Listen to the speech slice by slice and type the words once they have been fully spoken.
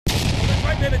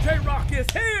baby, J-Rocc is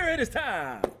here. It is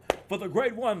time for the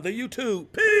great one, the YouTube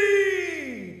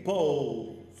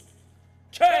People's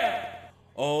Chat.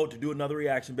 Oh, to do another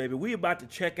reaction, baby. We about to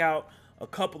check out a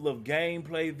couple of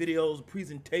gameplay videos,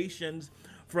 presentations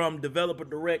from Developer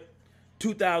Direct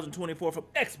 2024 from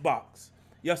Xbox.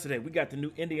 Yesterday, we got the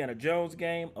new Indiana Jones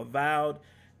game, Avowed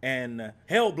and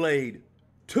HellBlade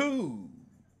 2.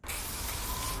 Highway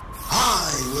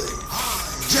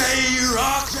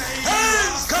J-Rocc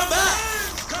has come back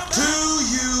to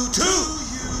YouTube.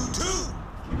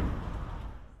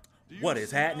 What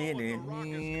is happening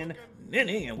in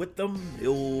with the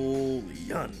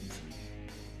millions?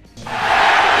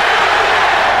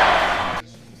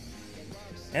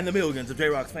 And the millions of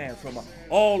J-Rocc fans from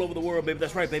all over the world, baby.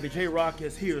 That's right, baby. J-Rocc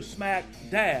is here smack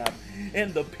dab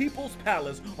in the People's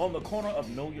Palace on the corner of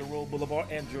Know Your Road Boulevard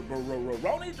and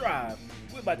Jabroni Drive.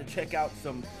 We're about to check out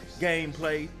some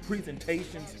gameplay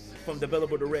presentations from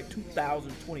Developer Direct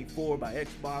 2024 by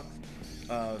Xbox.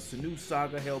 Senua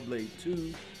Saga, HellBlade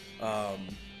 2,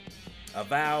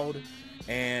 Avowed,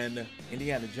 and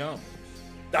Indiana Jones.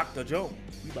 Dr. Jones.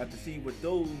 We're about to see what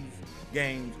those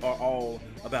games are all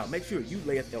about. Make sure you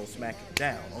lay a smack it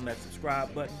down on that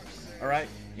subscribe button. All right,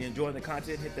 you enjoying the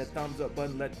content, hit that thumbs up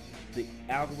button. Let the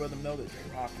algorithm know that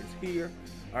J-Rocc is here.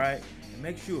 All right, and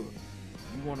make sure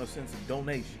you want to send some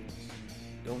donations,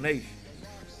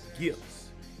 gifts.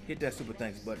 Hit that super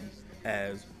thanks button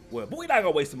as well. But we're not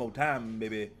gonna waste some more time,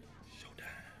 baby.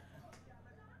 Showtime.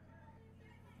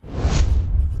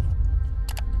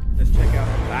 Let's check out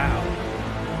Avowed.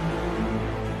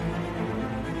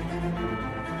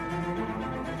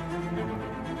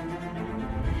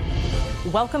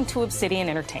 Welcome to Obsidian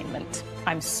Entertainment.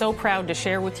 I'm so proud to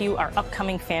share with you our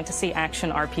upcoming fantasy action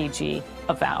RPG,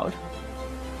 Avowed.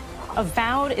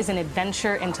 Avowed is an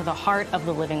adventure into the heart of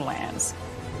the living lands,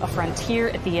 a frontier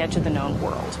at the edge of the known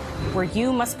world, where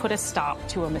you must put a stop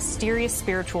to a mysterious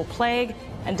spiritual plague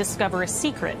and discover a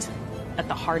secret at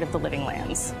the heart of the living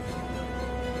lands.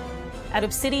 At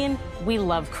Obsidian, we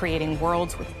love creating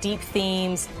worlds with deep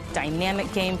themes, dynamic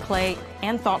gameplay,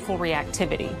 and thoughtful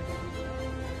reactivity.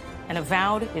 And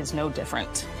Avowed is no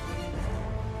different.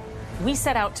 We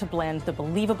set out to blend the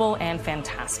believable and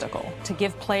fantastical to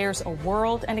give players a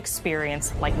world and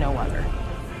experience like no other.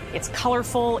 It's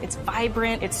colorful, it's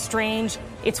vibrant, it's strange.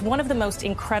 It's one of the most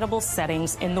incredible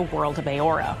settings in the world of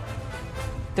Aora.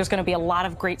 There's going to be a lot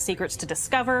of great secrets to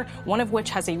discover, one of which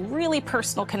has a really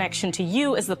personal connection to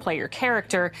you as the player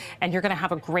character, and you're going to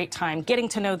have a great time getting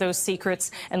to know those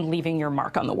secrets and leaving your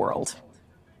mark on the world.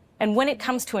 And when it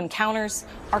comes to encounters,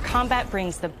 our combat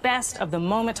brings the best of the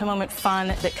moment-to-moment fun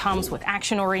that comes with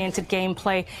action-oriented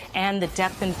gameplay and the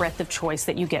depth and breadth of choice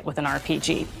that you get with an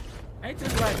RPG.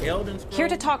 Here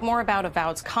to talk more about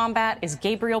Avowed's combat is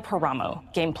Gabriel Paramo,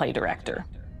 gameplay director.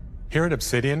 Here at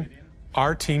Obsidian,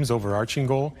 our team's overarching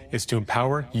goal is to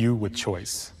empower you with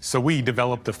choice. So we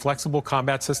developed a flexible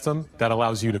combat system that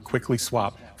allows you to quickly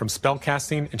swap from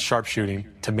spellcasting and sharpshooting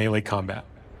to melee combat.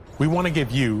 We want to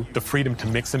give you the freedom to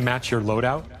mix and match your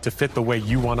loadout to fit the way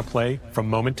you want to play from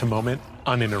moment to moment,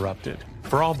 uninterrupted.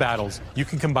 For all battles, you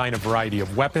can combine a variety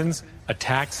of weapons,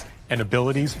 attacks, and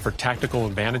abilities for tactical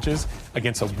advantages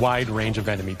against a wide range of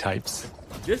enemy types.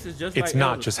 It's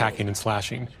not just hacking and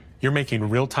slashing. You're making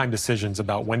real-time decisions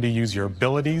about when to use your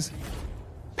abilities,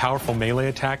 powerful melee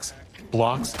attacks,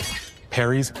 blocks,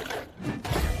 parries,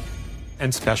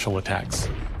 and special attacks.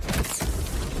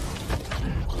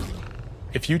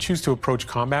 If you choose to approach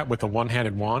combat with a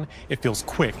one-handed wand, it feels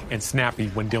quick and snappy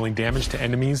when dealing damage to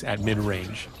enemies at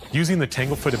mid-range. Using the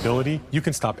Tanglefoot ability, you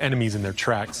can stop enemies in their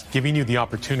tracks, giving you the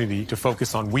opportunity to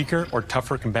focus on weaker or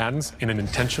tougher combatants in an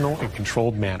intentional and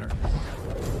controlled manner.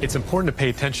 It's important to pay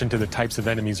attention to the types of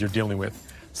enemies you're dealing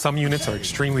with. Some units are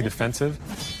extremely defensive,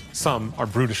 some are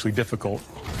brutishly difficult,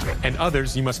 and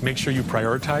others you must make sure you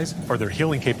prioritize, or their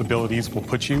healing capabilities will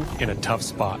put you in a tough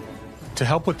spot. To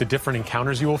help with the different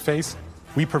encounters you will face,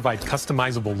 we provide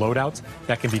customizable loadouts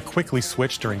that can be quickly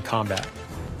switched during combat.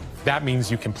 That means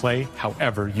you can play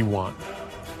however you want.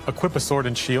 Equip a sword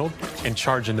and shield and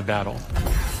charge into battle.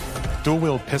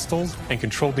 Dual-wield pistols and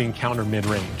control the encounter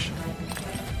mid-range.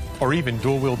 Or even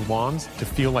dual-wield wands to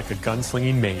feel like a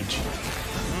gunslinging mage.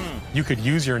 You could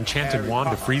use your enchanted wand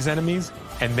to freeze enemies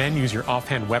and then use your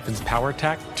offhand weapon's power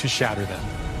attack to shatter them.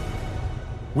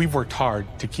 We've worked hard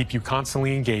to keep you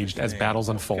constantly engaged as battles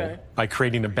unfold by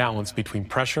creating a balance between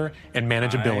pressure and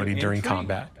manageability during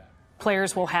combat.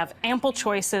 Players will have ample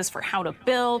choices for how to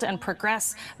build and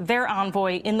progress their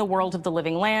envoy in the world of the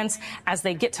living lands as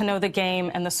they get to know the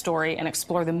game and the story and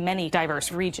explore the many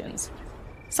diverse regions.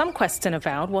 Some quests in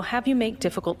Avowed will have you make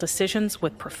difficult decisions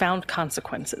with profound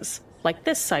consequences. like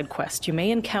this side quest you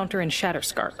may encounter in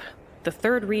Shatterscarp, the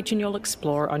third region you'll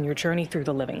explore on your journey through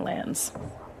the Living Lands.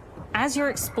 As you're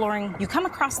exploring, you come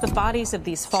across the bodies of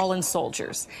these fallen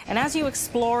soldiers, and as you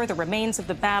explore the remains of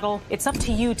the battle, it's up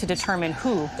to you to determine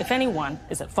who, if anyone,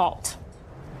 is at fault.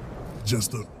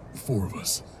 Just the 4 of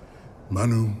us.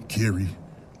 Manu, Kiri,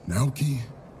 Naoki,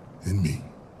 and me.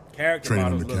 Character Training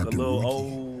models under look a Captain little Ruiki.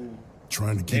 old.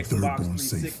 Trying to keep Xbox Thirdborn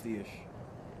safe. 360-ish.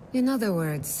 In other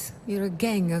words, you're a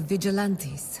gang of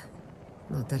vigilantes.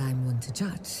 Not that I'm one to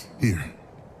judge. Here.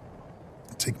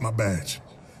 Take my badge.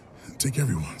 Take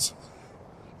everyone's.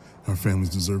 Our families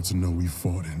deserve to know we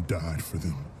fought and died for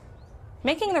them.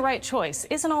 Making the right choice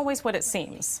isn't always what it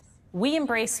seems. We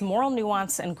embrace moral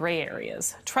nuance and gray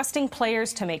areas, trusting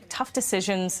players to make tough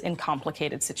decisions in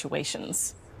complicated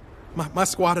situations. My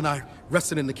squad and I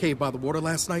rested in the cave by the water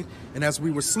last night, and as we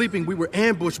were sleeping, we were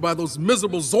ambushed by those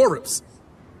miserable Zorips.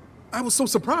 I was so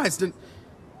surprised, and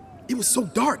it was so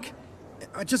dark.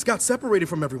 I just got separated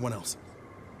from everyone else.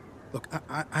 Look,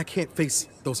 I can't face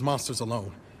those monsters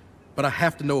alone, but I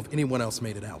have to know if anyone else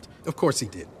made it out. Of course he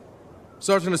did.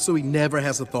 Sergeant Asui never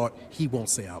has a thought he won't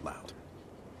say out loud.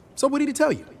 So what did he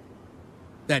tell you?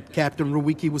 That Captain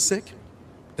Ruiki was sick?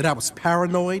 That I was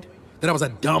paranoid? That I was a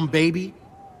dumb baby?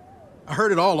 I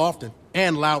heard it all often,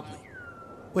 and loudly.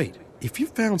 Wait, if you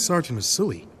found Sergeant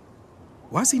Asui,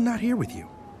 why is he not here with you?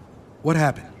 What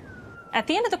happened? At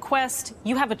the end of the quest,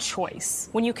 you have a choice.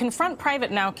 When you confront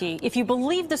Private Naoki, if you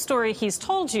believe the story he's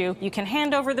told you, you can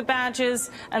hand over the badges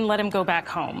and let him go back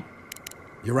home.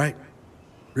 You're right.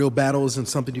 Real battle isn't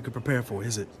something you can prepare for,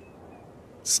 is it?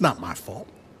 It's not my fault.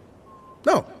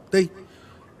 No, they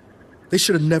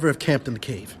should have never have camped in the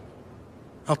cave.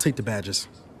 I'll take the badges.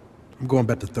 I'm going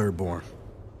back to Thirdborn.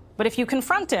 But if you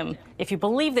confront him, if you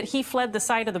believe that he fled the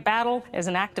site of the battle as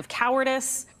an act of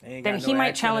cowardice, then he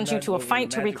might challenge you to a fight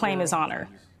to reclaim his honor.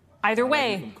 Either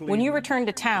way, when you return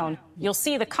to town, you'll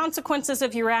see the consequences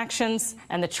of your actions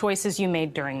and the choices you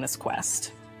made during this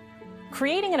quest.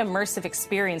 Creating an immersive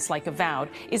experience like Avowed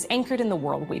is anchored in the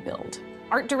world we build.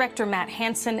 Art director Matt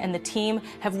Hansen and the team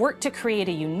have worked to create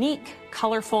a unique,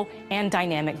 colorful, and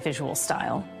dynamic visual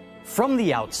style. From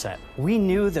the outset, we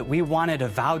knew that we wanted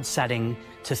Avowed setting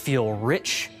to feel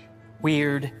rich,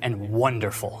 weird, and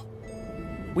wonderful.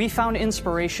 We found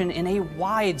inspiration in a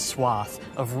wide swath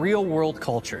of real-world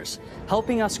cultures,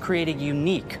 helping us create a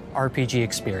unique RPG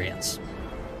experience.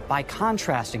 By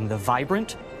contrasting the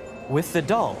vibrant with the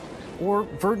dull, or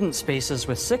verdant spaces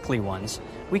with sickly ones,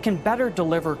 we can better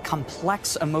deliver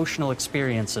complex emotional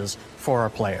experiences for our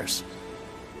players.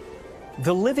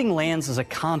 The Living Lands is a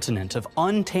continent of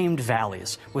untamed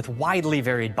valleys with widely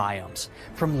varied biomes,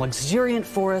 from luxuriant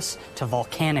forests to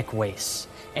volcanic wastes,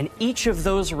 and each of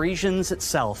those regions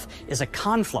itself is a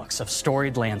conflux of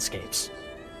storied landscapes.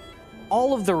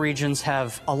 All of the regions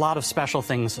have a lot of special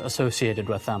things associated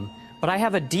with them, but I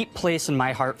have a deep place in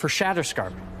my heart for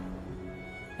Shatterscarp.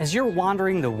 As you're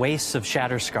wandering the wastes of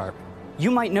Shatterscarp, you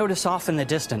might notice off in the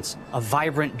distance a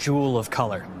vibrant jewel of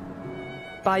color.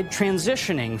 By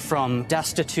transitioning from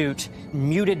destitute,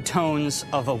 muted tones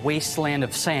of a wasteland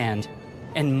of sand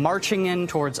and marching in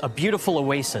towards a beautiful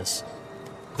oasis,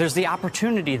 there's the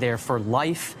opportunity there for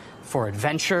life, for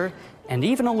adventure, and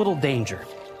even a little danger.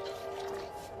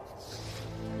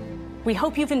 We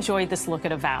hope you've enjoyed this look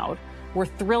at Avowed. We're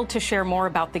thrilled to share more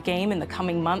about the game in the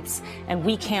coming months, and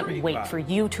we can't wait for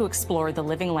you to explore the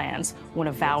Living Lands when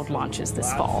Avowed launches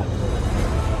this fall.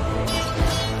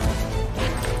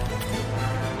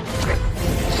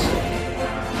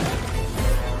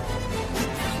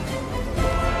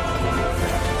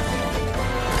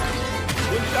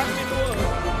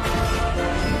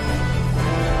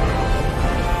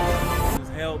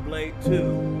 HellBlade 2,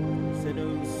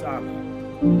 Senua Saga.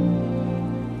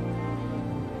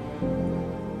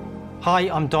 Hi,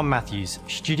 I'm Don Matthews,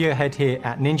 studio head here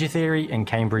at Ninja Theory in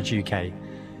Cambridge, UK.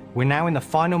 We're now in the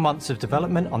final months of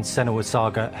development on Senua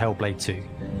Saga HellBlade 2,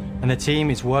 and the team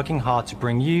is working hard to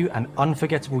bring you an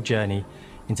unforgettable journey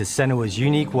into Senua's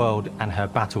unique world and her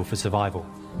battle for survival,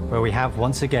 where we have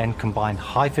once again combined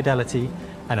high fidelity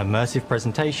and immersive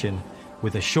presentation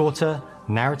with a shorter,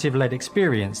 narrative-led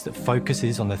experience that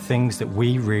focuses on the things that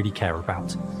we really care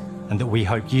about, and that we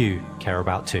hope you care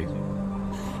about too.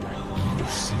 You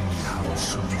see how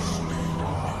surrounded you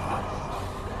are.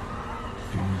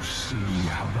 Do you see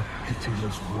how the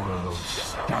pitiless world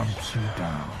stamps you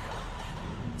down?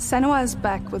 Senua is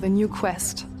back with a new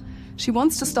quest. She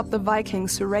wants to stop the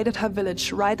Vikings who raided her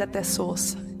village right at their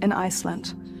source, in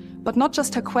Iceland. But not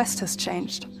just her quest has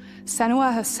changed.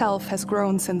 Senua herself has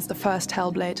grown since the first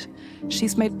HellBlade.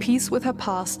 She's made peace with her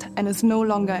past and is no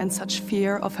longer in such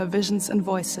fear of her visions and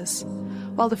voices.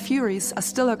 While the Furies are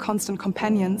still her constant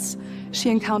companions, she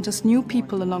encounters new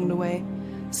people along the way,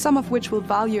 some of which will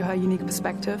value her unique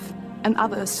perspective, and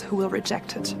others who will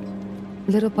reject it.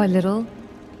 Little by little,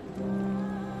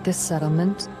 this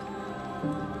settlement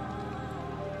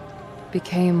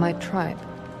became my tribe.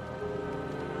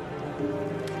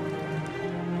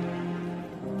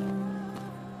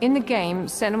 In the game,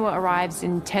 Senua arrives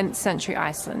in 10th century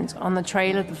Iceland on the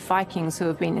trail of the Vikings who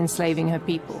have been enslaving her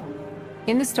people.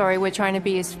 In the story, we're trying to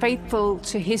be as faithful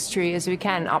to history as we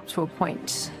can up to a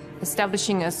point,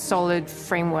 establishing a solid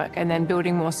framework and then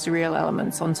building more surreal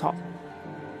elements on top.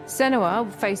 Senua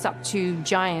will face up to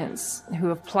giants who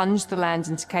have plunged the land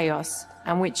into chaos,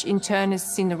 and which in turn has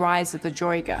seen the rise of the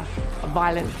Joiga, a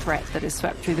violent threat that has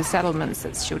swept through the settlements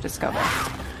that she'll discover.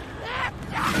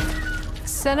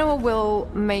 Senua will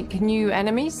make new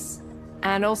enemies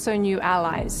and also new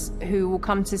allies who will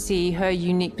come to see her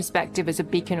unique perspective as a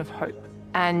beacon of hope.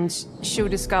 And she'll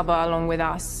discover, along with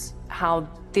us, how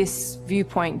this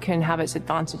viewpoint can have its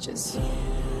advantages.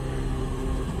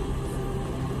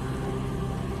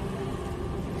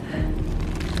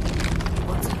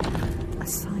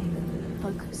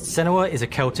 Senua is a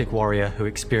Celtic warrior who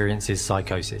experiences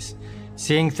psychosis,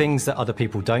 seeing things that other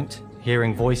people don't,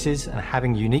 hearing voices, and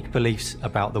having unique beliefs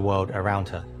about the world around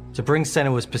her. To bring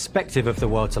Senua's perspective of the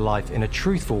world to life in a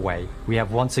truthful way, we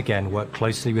have once again worked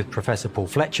closely with Professor Paul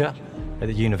Fletcher at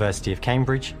the University of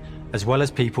Cambridge, as well as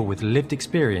people with lived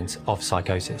experience of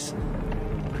psychosis.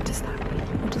 What does that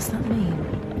mean? What does that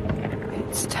mean?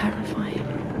 It's terrifying.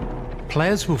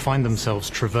 Players will find themselves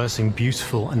traversing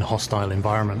beautiful and hostile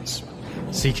environments,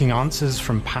 seeking answers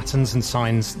from patterns and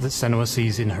signs that Senua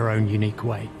sees in her own unique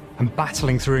way, and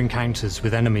battling through encounters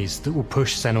with enemies that will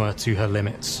push Senua to her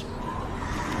limits.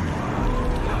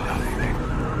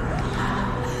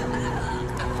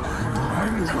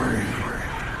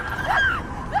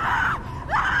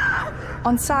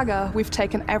 On Saga, we've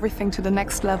taken everything to the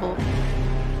next level.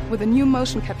 With a new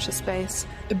motion capture space,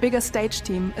 a bigger stage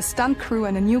team, a stunt crew,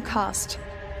 and a new cast.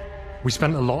 We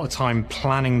spent a lot of time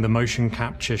planning the motion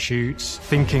capture shoots,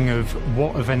 thinking of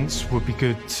what events would be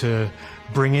good to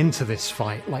bring into this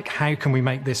fight. Like, how can we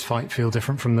make this fight feel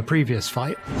different from the previous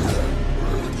fight?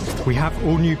 We have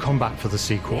all new combat for the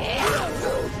sequel.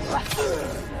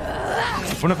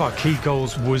 One of our key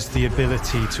goals was the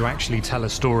ability to actually tell a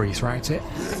story throughout it.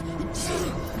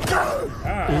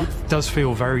 It does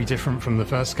feel very different from the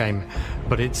first game,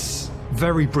 but it's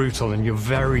very brutal and you're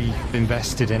very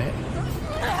invested in it.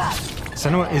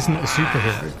 Senua isn't a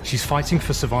superhero. She's fighting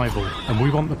for survival, and we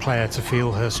want the player to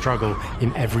feel her struggle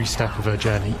in every step of her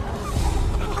journey.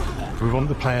 We want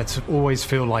the player to always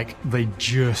feel like they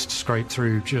just scraped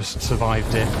through, just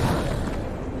survived it.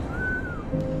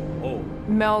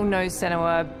 Mel knows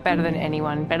Senua better than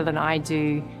anyone, better than I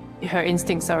do. Her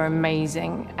instincts are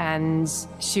amazing, and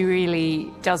she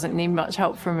really doesn't need much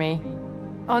help from me.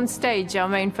 On stage, our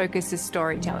main focus is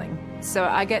storytelling. So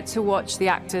I get to watch the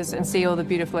actors and see all the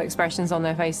beautiful expressions on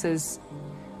their faces,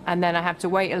 and then I have to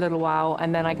wait a little while,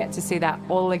 and then I get to see that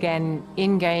all again,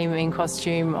 in-game, in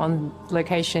costume, on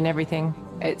location, everything.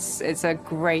 It's a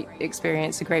great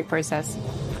experience, a great process.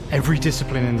 Every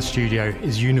discipline in the studio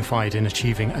is unified in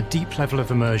achieving a deep level of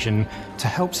immersion to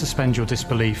help suspend your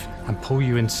disbelief and pull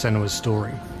you into Senua's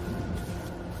story.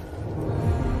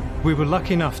 We were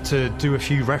lucky enough to do a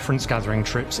few reference gathering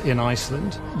trips in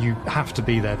Iceland. You have to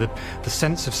be there. The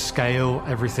sense of scale,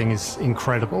 everything is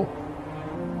incredible.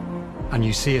 And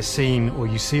you see a scene or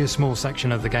you see a small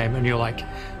section of the game and you're like,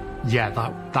 yeah,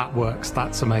 that works,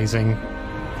 that's amazing.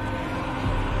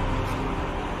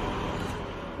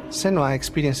 Senua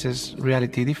experiences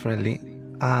reality differently,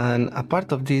 and a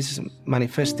part of this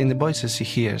manifests in the voices she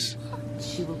hears.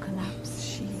 She will collapse.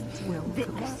 She will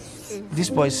collapse. These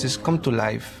voices come to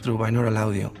life through binaural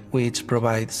audio, which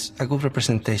provides a good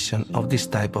representation of this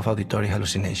type of auditory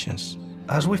hallucinations.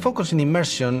 As we focus in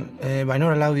immersion,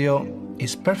 binaural audio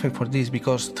is perfect for this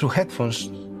because through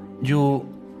headphones, you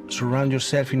surround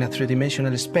yourself in a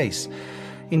three-dimensional space.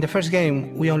 In the first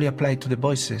game, we only applied to the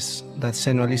voices that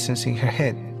Senua listens in her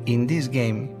head. In this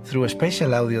game, through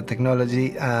spatial audio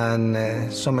technology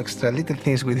and some extra little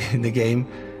things within the game,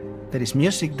 there is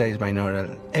music that is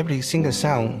binaural. Every single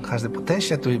sound has the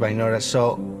potential to be binaural,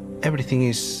 so everything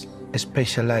is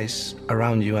spatialized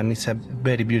around you, and it's a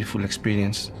very beautiful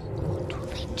experience. What will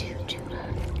they do to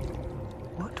her?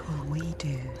 What will we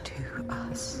do to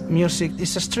us? Music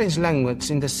is a strange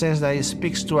language in the sense that it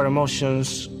speaks to our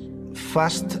emotions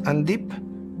fast and deep.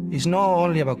 It's not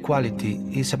only about quality,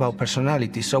 it's about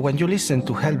personality. So when you listen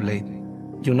to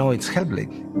HellBlade, you know it's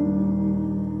HellBlade.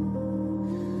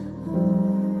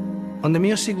 On the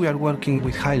music, we are working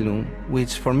with Heilung,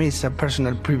 which for me is a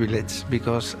personal privilege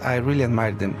because I really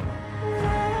admire them.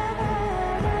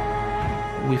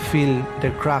 We feel their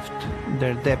craft,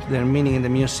 their depth, their meaning in the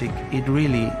music. It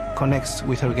really connects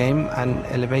with our game and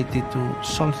elevates it to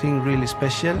something really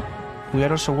special. We are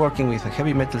also working with a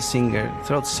heavy metal singer,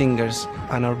 throat singers,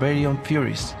 and our very own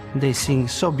Furies. They sing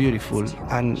so beautiful,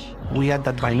 and we add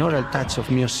that binaural touch of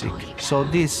music. So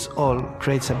this all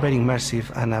creates a very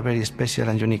immersive and a very special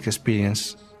and unique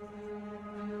experience.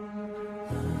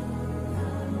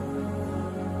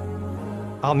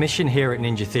 Our mission here at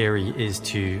Ninja Theory is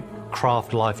to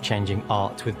craft life-changing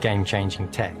art with game-changing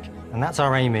tech. And that's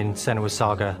our aim in Senua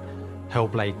Saga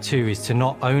HellBlade 2, is to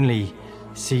not only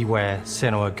see where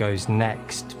Senua goes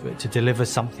next, but to deliver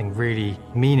something really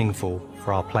meaningful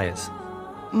for our players.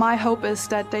 My hope is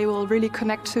that they will really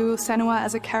connect to Senua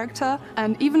as a character,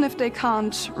 and even if they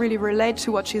can't really relate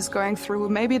to what she's going through,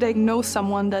 maybe they know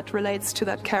someone that relates to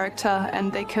that character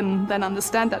and they can then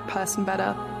understand that person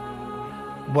better.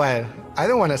 Well, I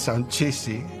don't want to sound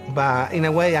cheesy, but in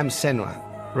a way I'm Senua,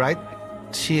 right?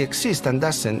 She exists and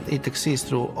doesn't. It exists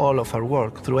through all of our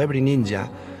work, through every ninja.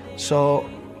 So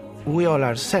we all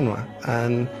are Senua,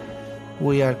 and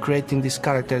we are creating this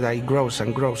character that grows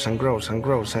and grows and grows and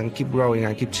grows and keep growing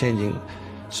and keep changing.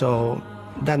 So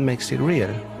that makes it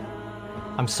real.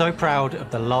 I'm so proud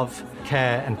of the love,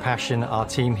 care and passion our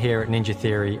team here at Ninja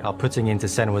Theory are putting into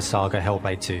Senua Saga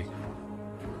HellBlade 2.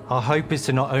 Our hope is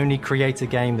to not only create a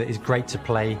game that is great to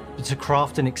play, but to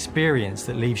craft an experience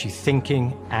that leaves you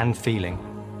thinking and feeling.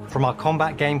 From our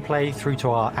combat gameplay through to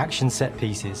our action set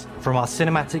pieces, from our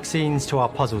cinematic scenes to our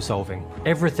puzzle solving,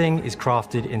 everything is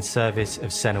crafted in service of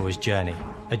Senua's journey,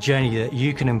 a journey that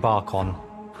you can embark on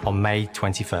May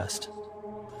 21st.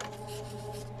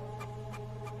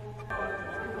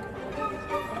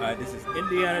 This is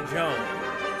Indiana Jones.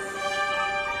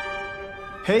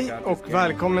 Hej och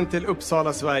välkommen till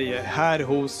Uppsala, Sverige, här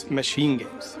hos Machine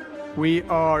Games. We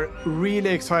are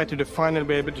really excited to finally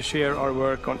be able to share our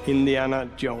work on Indiana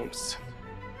Jones.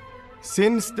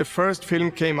 Since the first film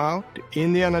came out,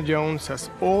 Indiana Jones has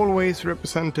always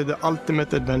represented the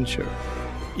ultimate adventure.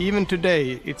 Even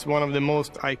today, it's one of the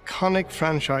most iconic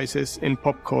franchises in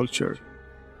pop culture.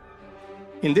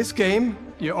 In this game,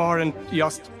 you aren't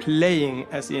just playing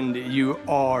as Indy, you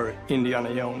are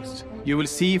Indiana Jones. You will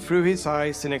see through his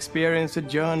eyes and experience a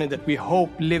journey that we hope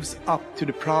lives up to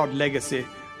the proud legacy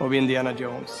of Indiana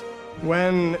Jones.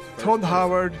 When Todd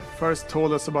Howard first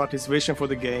told us about his vision for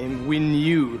the game, we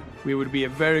knew we would be a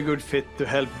very good fit to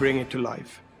help bring it to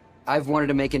life. I've wanted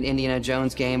to make an Indiana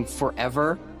Jones game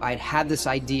forever. I'd had this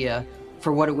idea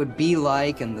for what it would be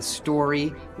like and the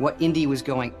story, what Indy was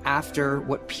going after,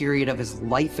 what period of his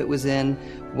life it was in,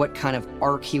 what kind of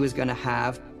arc he was going to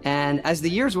have. And as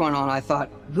the years went on, I thought,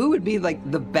 who would be like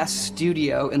the best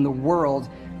studio in the world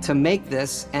to make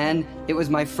this? And it was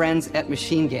my friends at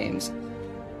Machine Games.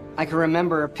 I can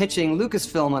remember pitching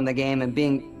Lucasfilm on the game and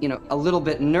being, a little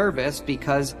bit nervous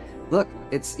because, look,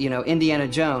 it's, Indiana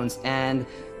Jones, and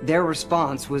their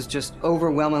response was just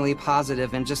overwhelmingly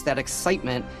positive, and just that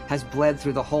excitement has bled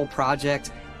through the whole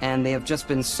project, and they have just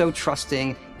been so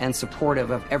trusting and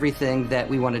supportive of everything that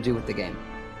we want to do with the game.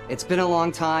 It's been a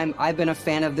long time. I've been a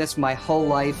fan of this my whole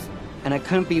life, and I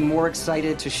couldn't be more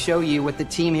excited to show you what the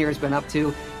team here has been up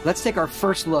to. Let's take our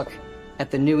first look at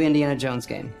the new Indiana Jones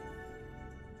game.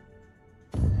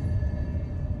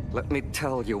 Let me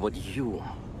tell you what you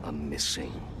are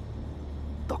missing,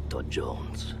 Dr.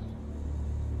 Jones.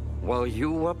 While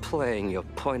you were playing your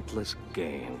pointless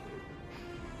game,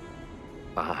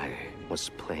 I was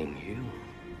playing you.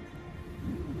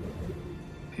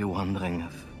 You're wondering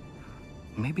if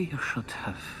maybe you should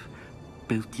have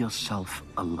built yourself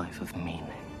a life of meaning,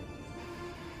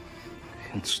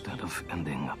 instead of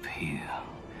ending up here,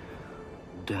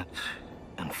 dead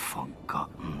and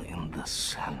forgotten in the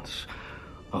sense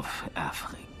of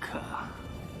Africa.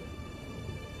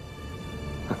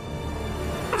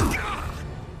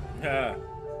 Yeah.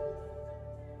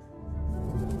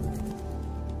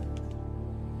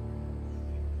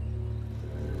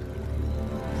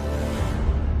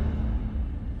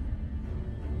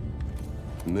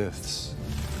 Myths.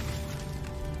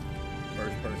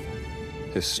 First person.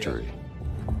 History.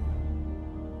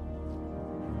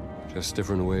 Just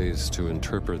different ways to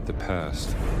interpret the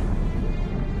past.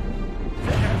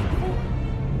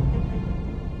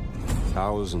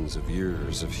 Thousands of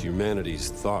years of humanity's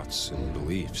thoughts and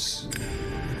beliefs,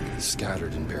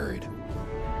 scattered and buried.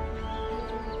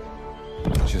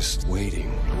 Just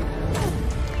waiting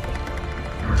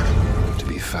to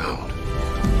be found.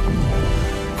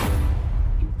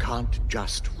 You can't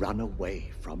just run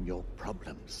away from your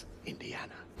problems.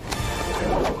 Indiana.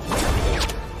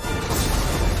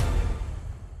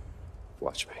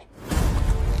 Watch me.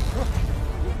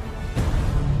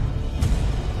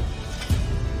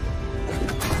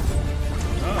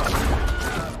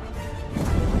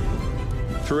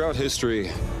 Throughout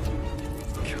history,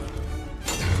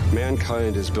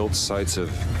 mankind has built sites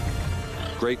of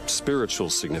great spiritual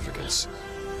significance.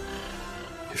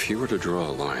 If you were to draw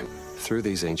a line through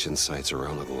these ancient sites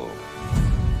around the globe,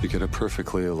 you get a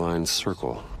perfectly aligned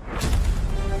circle.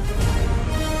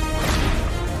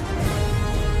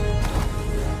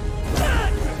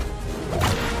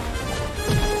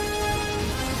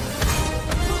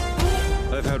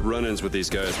 I've had run-ins with these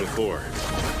guys before.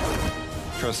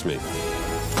 Trust me,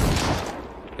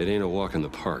 it ain't a walk in the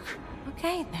park.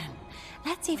 Okay, then.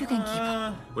 Let's see if you can keep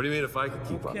up. What do you mean if I can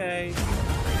keep up? Okay.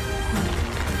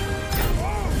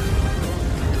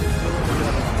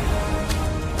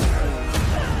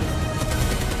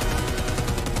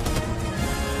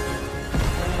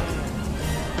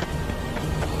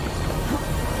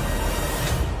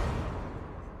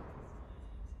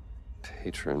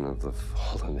 Patron of the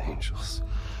fallen angels.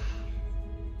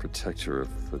 Protector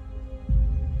of the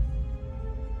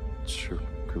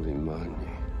Circulimani.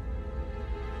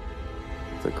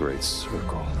 The Great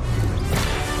Circle.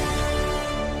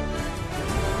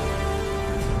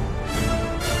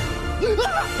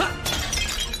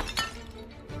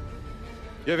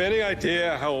 You have any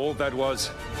idea how old that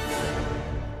was?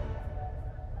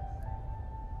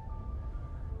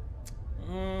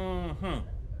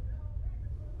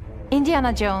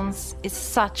 Indiana Jones is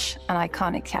such an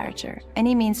iconic character, and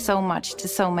he means so much to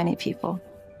so many people.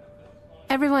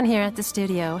 Everyone here at the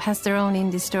studio has their own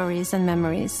indie stories and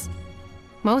memories.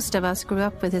 Most of us grew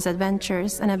up with his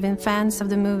adventures and have been fans of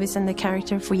the movies and the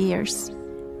character for years.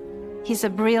 He's a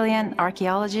brilliant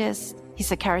archaeologist,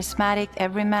 he's a charismatic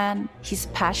everyman, he's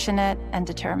passionate and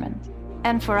determined.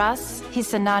 And for us, he's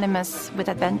synonymous with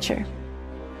adventure.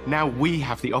 Now we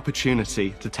have the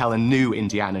opportunity to tell a new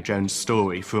Indiana Jones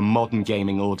story for a modern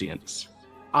gaming audience.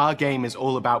 Our game is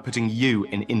all about putting you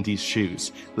in Indy's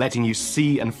shoes, letting you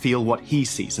see and feel what he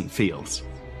sees and feels.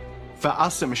 For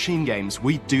us at Machine Games,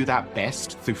 we do that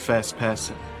best through first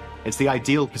person. It's the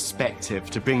ideal perspective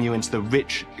to bring you into the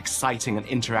rich, exciting and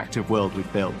interactive world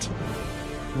we've built.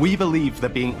 We believe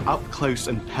that being up close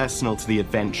and personal to the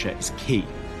adventure is key,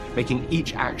 making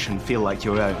each action feel like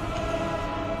your own.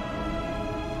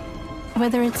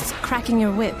 Whether it's cracking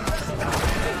your whip,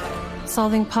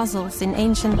 solving puzzles in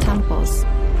ancient temples,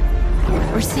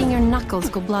 or seeing your knuckles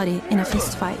go bloody in a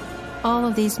fistfight, all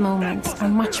of these moments are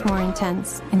much more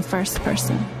intense in first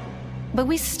person. But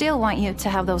we still want you to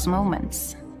have those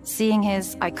moments. Seeing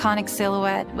his iconic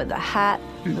silhouette with the hat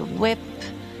and the whip,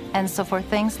 and so for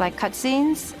things like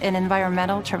cutscenes and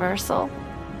environmental traversal,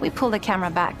 we pull the camera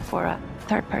back for a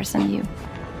third-person view.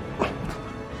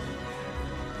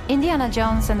 Indiana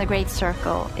Jones and the Great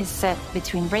Circle is set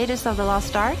between Raiders of the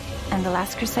Lost Ark and The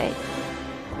Last Crusade.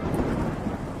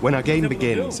 When our game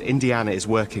begins, Indiana is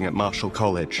working at Marshall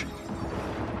College.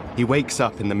 He wakes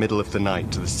up in the middle of the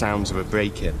night to the sounds of a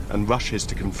break-in and rushes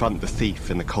to confront the thief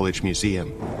in the college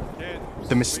museum.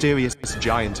 The mysterious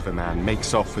giant of a man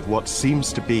makes off with what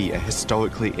seems to be a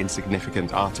historically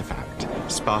insignificant artifact,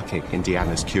 sparking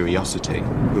Indiana's curiosity.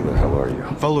 Who the hell are you?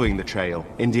 Following the trail,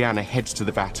 Indiana heads to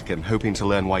the Vatican, hoping to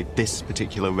learn why this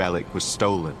particular relic was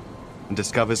stolen, and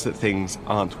discovers that things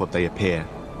aren't what they appear.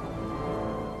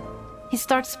 He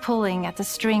starts pulling at the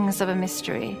strings of a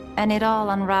mystery, and it all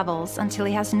unravels until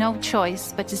he has no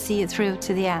choice but to see it through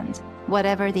to the end,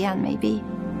 whatever the end may be.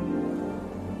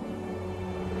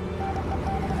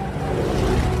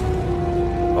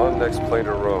 On next plane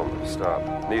to Rome.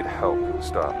 Stop. Need help.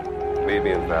 Stop. Meet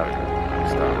me in Vatican.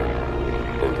 Stop.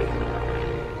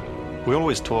 Indy. We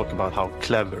always talk about how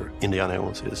clever Indiana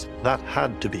Jones is. That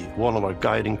had to be one of our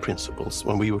guiding principles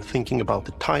when we were thinking about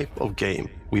the type of game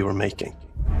we were making.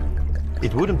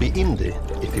 It wouldn't be Indy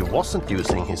if he wasn't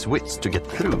using his wits to get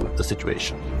through the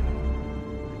situation.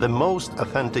 The most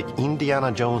authentic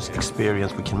Indiana Jones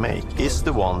experience we can make is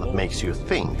the one that makes you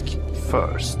think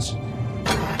first.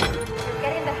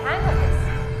 Getting the hang of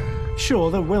this.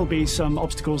 Sure, there will be some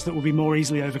obstacles that will be more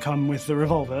easily overcome with the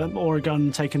revolver or a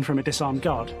gun taken from a disarmed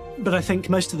guard. But I think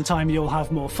most of the time you'll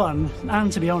have more fun,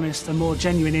 and to be honest, a more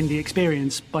genuine indie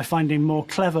experience by finding more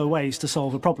clever ways to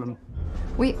solve a problem.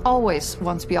 We always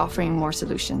want to be offering more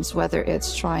solutions, whether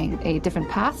it's trying a different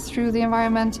path through the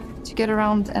environment to get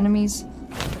around enemies,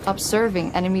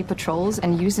 observing enemy patrols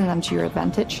and using them to your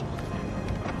advantage,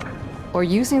 or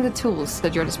using the tools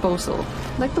at your disposal,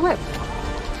 like the whip.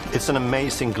 It's an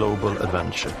amazing global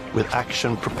adventure, with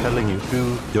action propelling you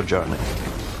through your journey.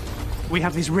 We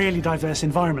have these really diverse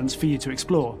environments for you to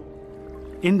explore.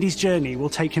 Indy's journey will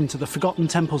take him to the forgotten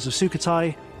temples of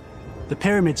Sukhothai, the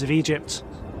pyramids of Egypt,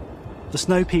 the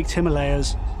snow-peaked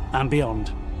Himalayas, and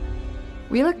beyond.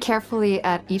 We look carefully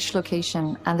at each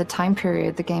location and the time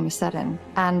period the game is set in,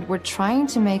 and we're trying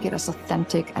to make it as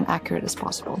authentic and accurate as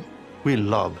possible. We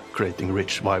love creating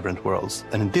rich, vibrant worlds,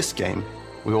 and in this game,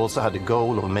 we also had the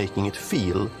goal of making it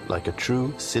feel like a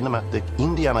true cinematic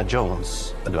Indiana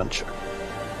Jones adventure.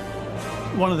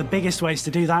 One of the biggest ways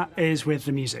to do that is with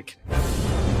the music.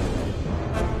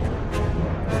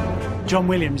 John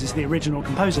Williams is the original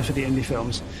composer for the Indy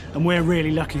films, and we're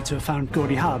really lucky to have found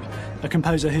Gordy Hub, a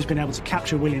composer who's been able to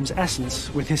capture Williams'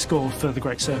 essence with his score for The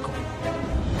Great Circle.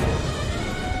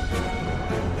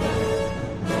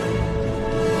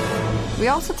 We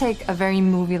also take a very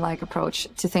movie-like approach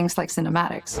to things like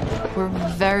cinematics. We're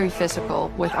very physical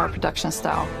with our production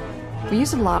style. We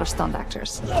use a lot of stunt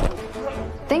actors.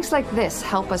 Things like this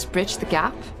help us bridge the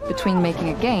gap between making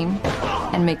a game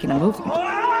and making a movie.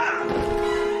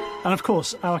 And of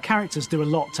course, our characters do a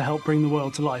lot to help bring the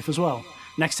world to life as well.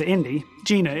 Next to Indy,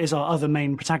 Gina is our other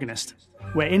main protagonist.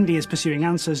 Where Indy is pursuing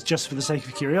answers just for the sake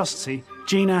of curiosity,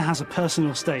 Gina has a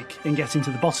personal stake in getting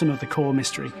to the bottom of the core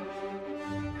mystery.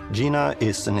 Gina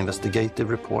is an investigative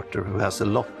reporter who has a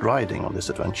lot riding on this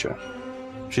adventure.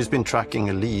 She's been tracking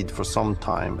a lead for some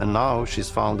time, and now she's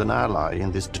found an ally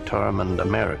in this determined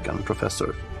American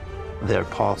professor. Their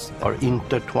paths are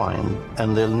intertwined,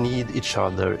 and they'll need each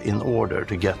other in order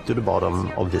to get to the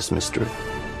bottom of this mystery.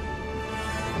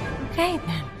 Okay,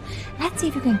 then. Let's see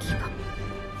if you can keep up.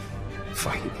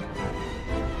 Fight?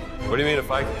 What do you mean if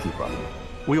I can keep up?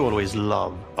 We always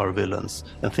love our villains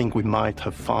and think we might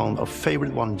have found our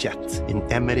favorite one yet in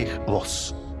Emmerich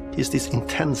Voss. He's this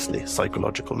intensely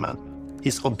psychological man.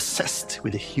 He's obsessed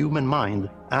with the human mind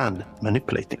and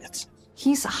manipulating it.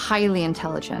 He's highly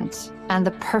intelligent and the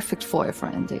perfect foil for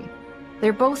Indy.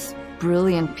 They're both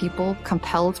brilliant people,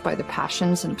 compelled by their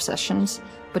passions and obsessions,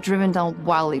 but driven down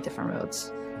wildly different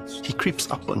roads. He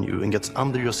creeps up on you and gets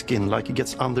under your skin like he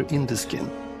gets under Indy's skin.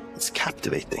 It's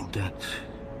captivating. Dead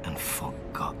and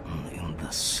forgotten in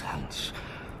the sense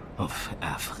of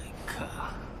Africa.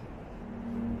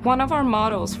 One of our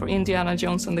mottos for Indiana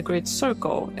Jones and the Great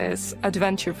Circle is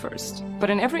adventure first.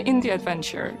 But in every Indy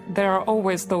adventure, there are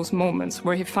always those moments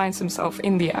where he finds himself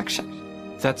in the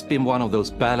action. That's been one of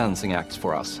those balancing acts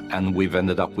for us, and we've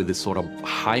ended up with this sort of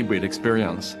hybrid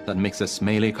experience that mixes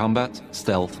melee combat,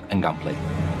 stealth, and gunplay.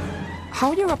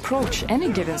 How you approach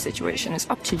any given situation is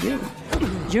up to you.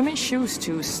 You may choose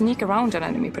to sneak around an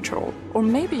enemy patrol, or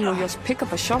maybe you'll just pick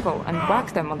up a shovel and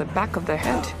whack them on the back of their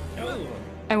head.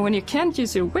 And when you can't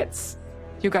use your wits,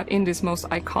 you got Indy's most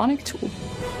iconic tool.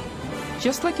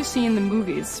 Just like you see in the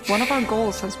movies, one of our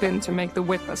goals has been to make the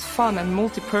whip as fun and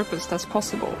multi-purposed as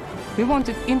possible. We want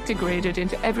it integrated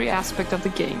into every aspect of the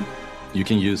game. You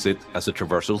can use it as a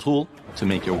traversal tool to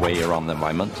make your way around the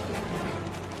environment.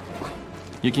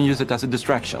 You can use it as a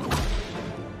distraction.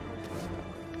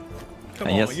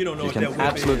 And yes, you can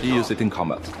absolutely use it in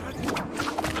combat.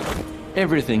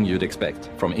 Everything you'd expect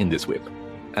from Indy's whip.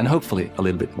 And hopefully a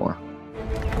little bit more.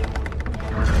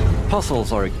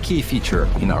 Puzzles are a key feature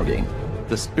in our game.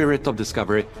 The spirit of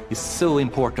discovery is so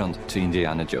important to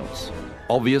Indiana Jones.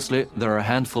 Obviously, there are a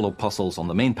handful of puzzles on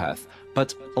the main path,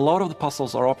 but a lot of the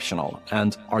puzzles are optional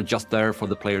and are just there for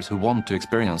the players who want to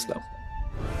experience them.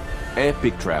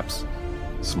 Epic traps,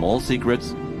 small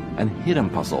secrets, and hidden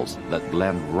puzzles that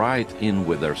blend right in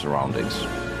with their surroundings.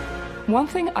 One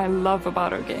thing I love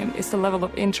about our game is the level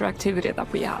of interactivity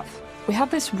that we have. We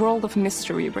have this world of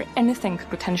mystery where anything could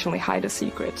potentially hide a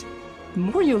secret. The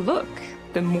more you look,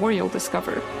 the more you'll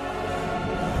discover.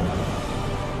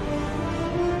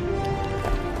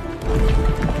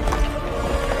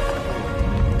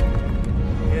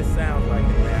 It sounds like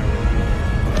it, man.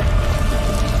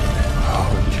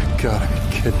 Oh, you gotta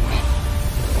be kidding me.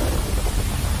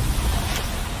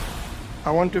 I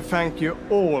want to thank you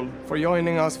all for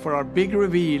joining us for our big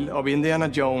reveal of Indiana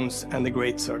Jones and the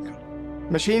Great Circle.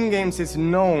 Machine Games is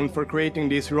known for creating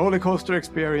these rollercoaster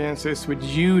experiences with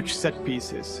huge set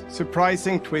pieces,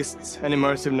 surprising twists, and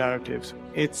immersive narratives.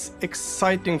 It's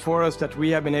exciting for us that we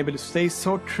have been able to stay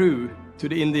so true to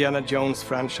the Indiana Jones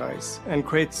franchise and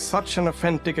create such an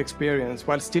authentic experience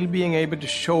while still being able to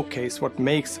showcase what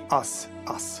makes us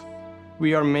us.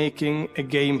 We are making a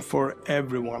game for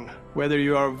everyone, whether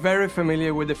you are very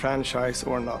familiar with the franchise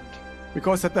or not.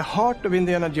 Because at the heart of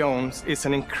Indiana Jones is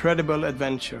an incredible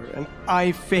adventure, and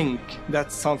I think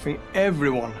that's something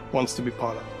everyone wants to be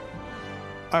part of.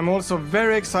 I'm also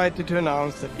very excited to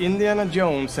announce that Indiana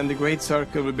Jones and the Great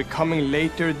Circle will be coming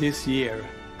later this year,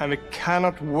 and we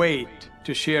cannot wait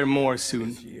to share more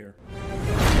soon.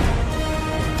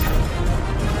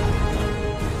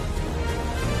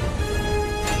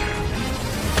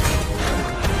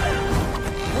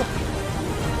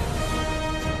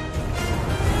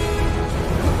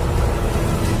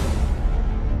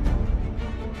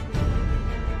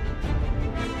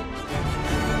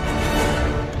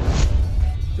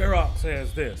 J-Rocc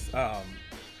says this,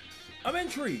 I'm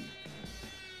intrigued.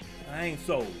 I ain't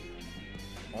sold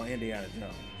on Indiana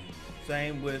Jones.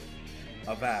 Same with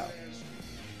Avowed.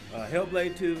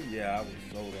 HellBlade 2, yeah, I was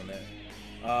sold on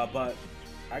that. But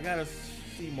I gotta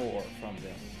see more from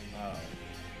them.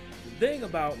 The thing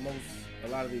about a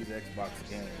lot of these Xbox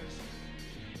games,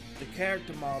 the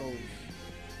character models,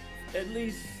 at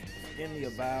least in the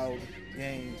Avowed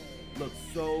game, look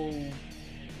so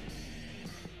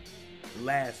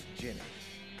last gen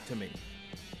to me.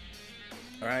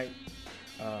 Alright?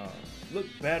 Look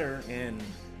better in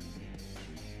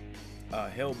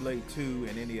HellBlade 2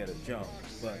 and Indiana Jones,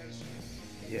 but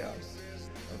yeah,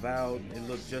 Avowed, it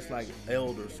looks just like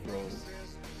Elder Scrolls.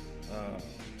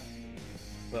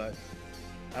 But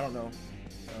I don't know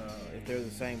if they're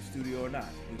the same studio or not.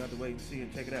 We got to wait and see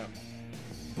and check it out.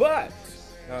 But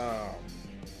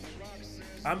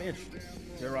I'm interested.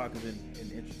 J-Rocc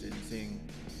is interested in seeing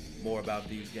more about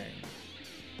these games.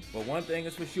 But one thing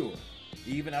is for sure,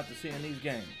 even after seeing these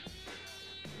games,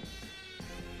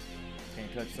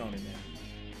 can't touch Sony, man.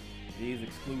 These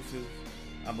exclusives,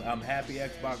 I'm happy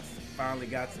Xbox finally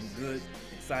got some good,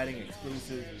 exciting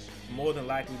exclusives. More than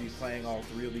likely be playing all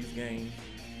 3 of these games.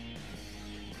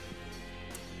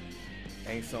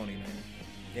 Ain't Sony, man.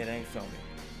 It ain't Sony.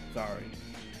 Sorry.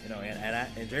 You know,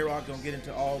 and J-Rocc don't get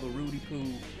into all the Rudy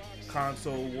Poo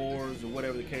console wars or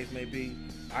whatever the case may be.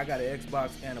 I got an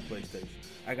Xbox and a PlayStation.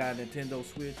 I got a Nintendo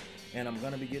Switch, and I'm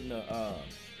gonna be getting a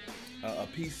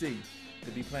PC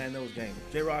to be playing those games.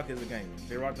 J-Rocc is a gamer.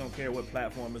 J-Rocc don't care what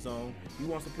platform it's on. He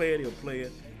wants to play it, he'll play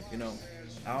it. You know,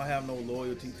 I don't have no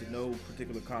loyalty to no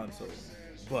particular console.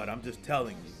 But I'm just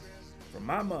telling you, for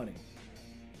my money,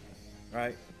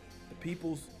 right? The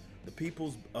people's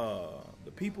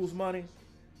money,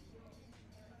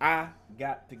 I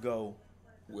got to go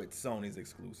with Sony's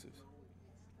exclusives.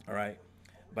 All right?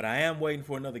 But I am waiting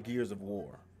for another Gears of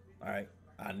War. All right?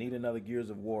 I need another Gears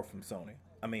of War from Sony.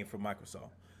 I mean, from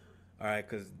Microsoft. All right?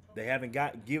 Because they haven't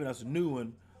given us a new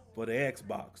one for the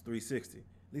Xbox 360. At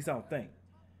least I don't think.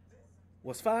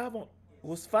 Was 5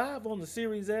 on the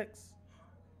Series X?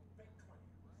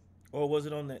 Or was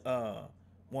it on the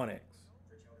One X?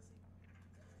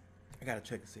 I gotta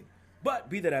check and see. But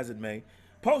be that as it may,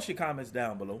 post your comments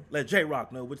down below. Let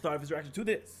J-Rocc know what you thought of his reaction to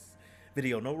this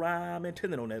video. No rhyme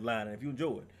intended on that line. And if you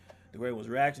enjoyed the great one's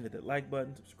reaction, hit that like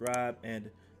button, subscribe, and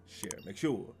share. Make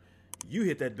sure you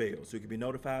hit that bell so you can be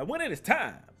notified when it is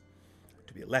time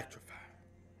to be electrified.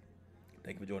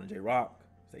 Thank you for joining J-Rocc.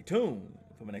 Stay tuned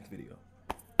for my next video.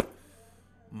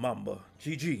 Mamba,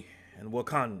 GG, and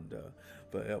Wakanda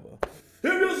forever.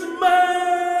 If you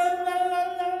smile, la la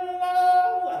la la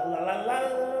la la la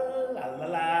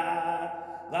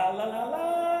la la la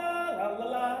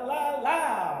la la la.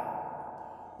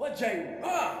 What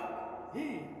J-Rocc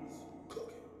is